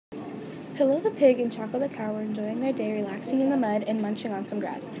Pillow the pig and Choco the cow were enjoying their day, relaxing in the mud and munching on some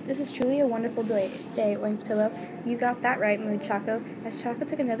grass. "This is truly a wonderful day," winked Pillow. "You got that right," mooed Choco. As Choco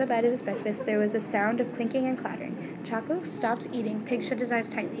took another bite of his breakfast, there was a sound of clinking and clattering. Choco stopped eating. Pig shut his eyes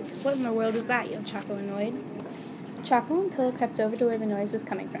tightly. "What in the world is that?" yelled Choco, annoyed. Choco and Pillow crept over to where the noise was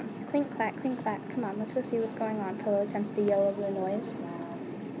coming from. Clink, clack, clink, clack. "Come on, let's go see what's going on," Pillow attempted to yell over the noise.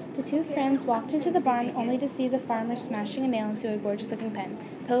 The two friends walked into the barn only to see the farmer smashing a nail into a gorgeous-looking pen.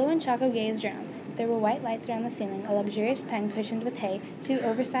 Pillow and Choco gazed around. There were white lights around the ceiling, a luxurious pen cushioned with hay, two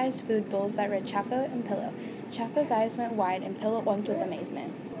oversized food bowls that read Choco and Pillow. Choco's eyes went wide, and Pillow oinked with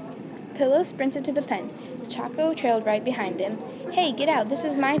amazement. Pillow sprinted to the pen. Choco trailed right behind him. "Hey, get out! This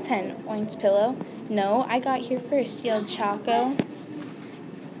is my pen!" oinked Pillow. "No, I got here first," yelled Choco.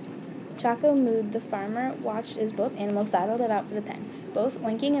 Choco mooed. The farmer watched as both animals battled it out for the pen, both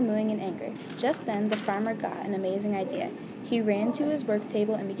oinking and mooing in anger. Just then, the farmer got an amazing idea. He ran to his work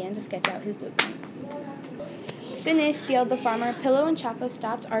table and began to sketch out his blueprints. "Finished!" yelled the farmer. Pillow and Choco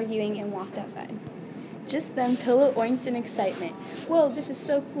stopped arguing and walked outside. Just then, Pillow oinked in excitement. "Whoa, this is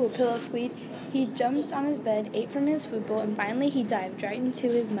so cool!" Pillow squeaked. He jumped on his bed, ate from his food bowl, and finally he dived right into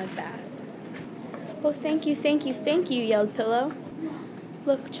his mud bath. "Oh, thank you, thank you, thank you!" yelled Pillow.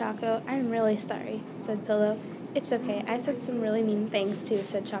 "Look, Choco, I'm really sorry," said Pillow. "It's okay. I said some really mean things, too,"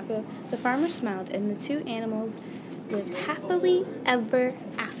 said Choco. The farmer smiled, and the two animals lived happily ever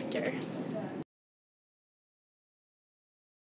after.